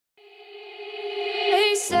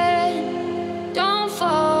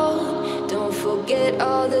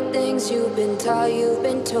how you've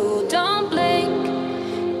been told. Don't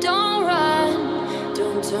blink, don't run,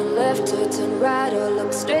 don't turn left or turn right or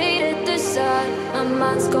look straight at the sun. My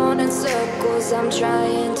mind's going in circles, I'm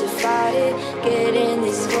trying to fight it, getting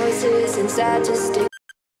these voices inside to stick.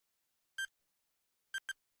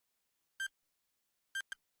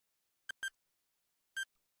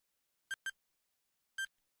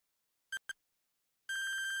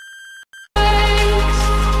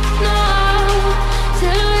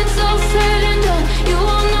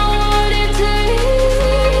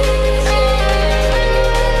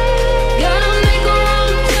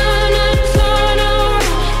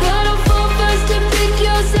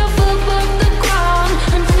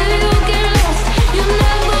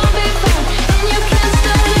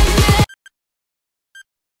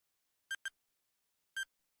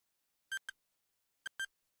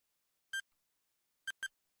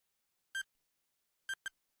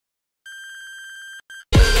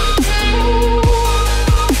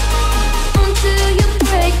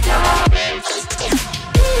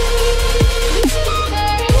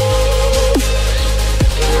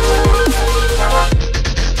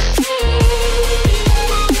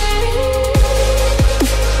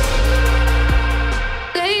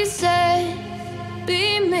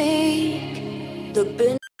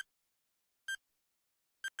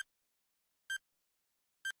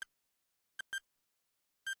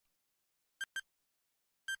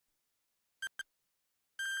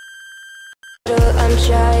 I'm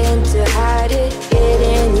trying to hide it,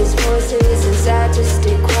 getting these voices inside to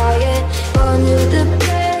stay quiet. Going to the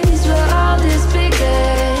place where all this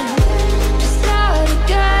began, to start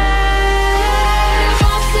again.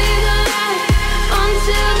 Won't see the light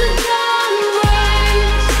until the dawn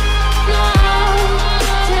breaks. No,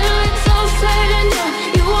 till it's all said and done,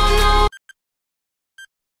 you won't know.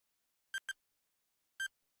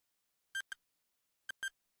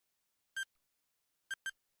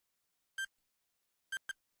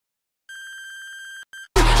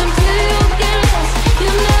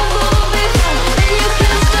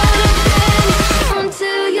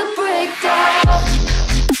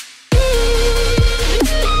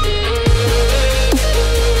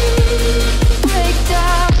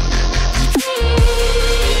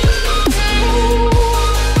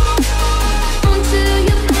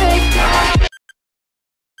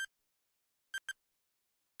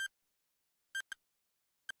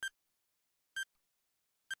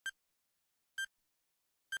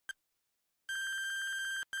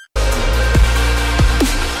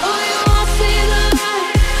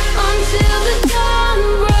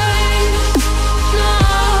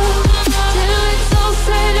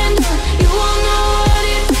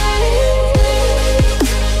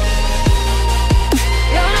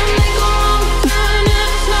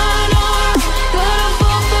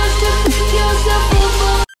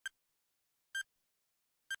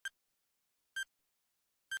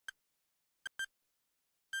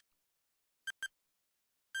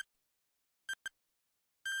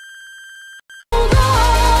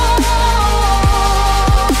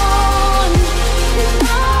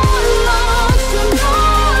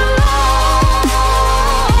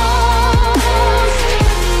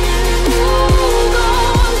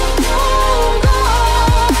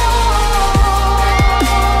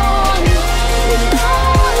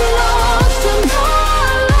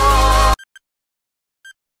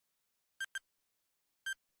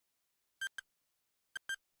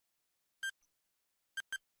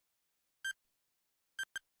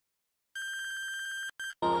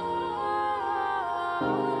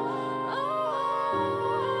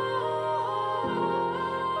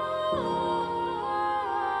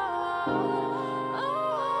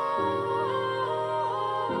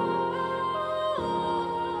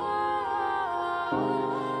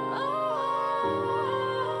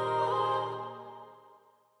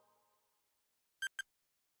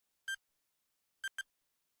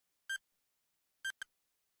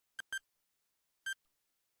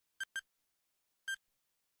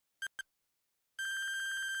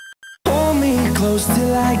 Close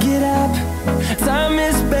till I get up, time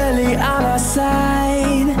is barely on our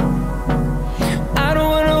side. I don't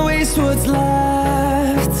wanna waste what's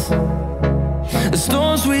left. The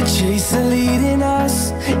storms we chase are leading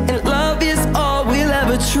us, and love is all we'll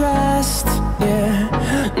ever trust. Yeah,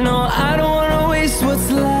 no, I don't wanna waste what's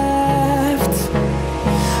left.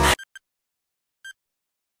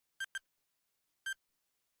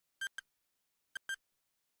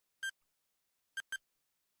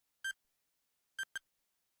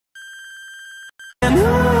 And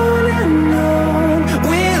on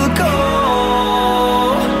we'll go,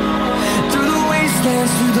 through the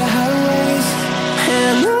wastelands, through the highways,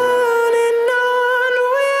 and on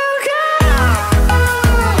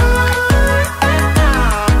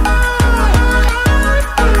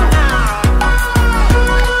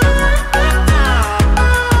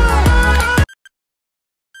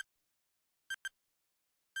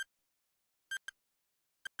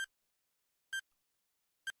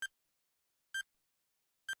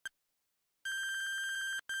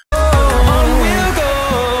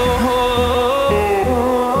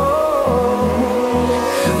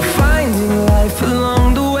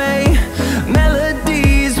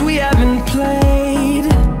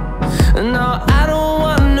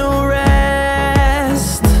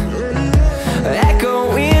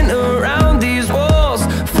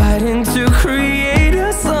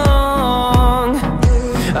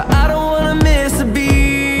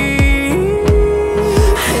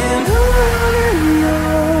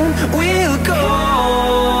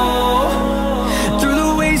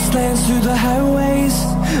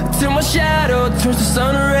turns to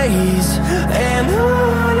sun rays, and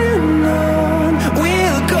on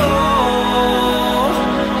we'll go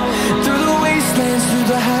through the wastelands, through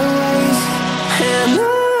the highways, and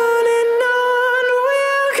on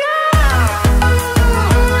we'll go.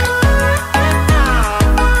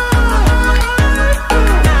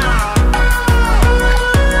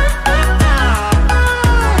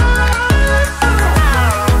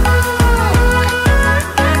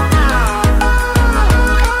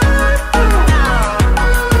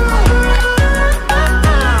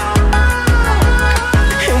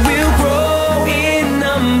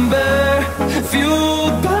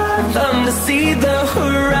 See the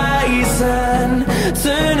horizon.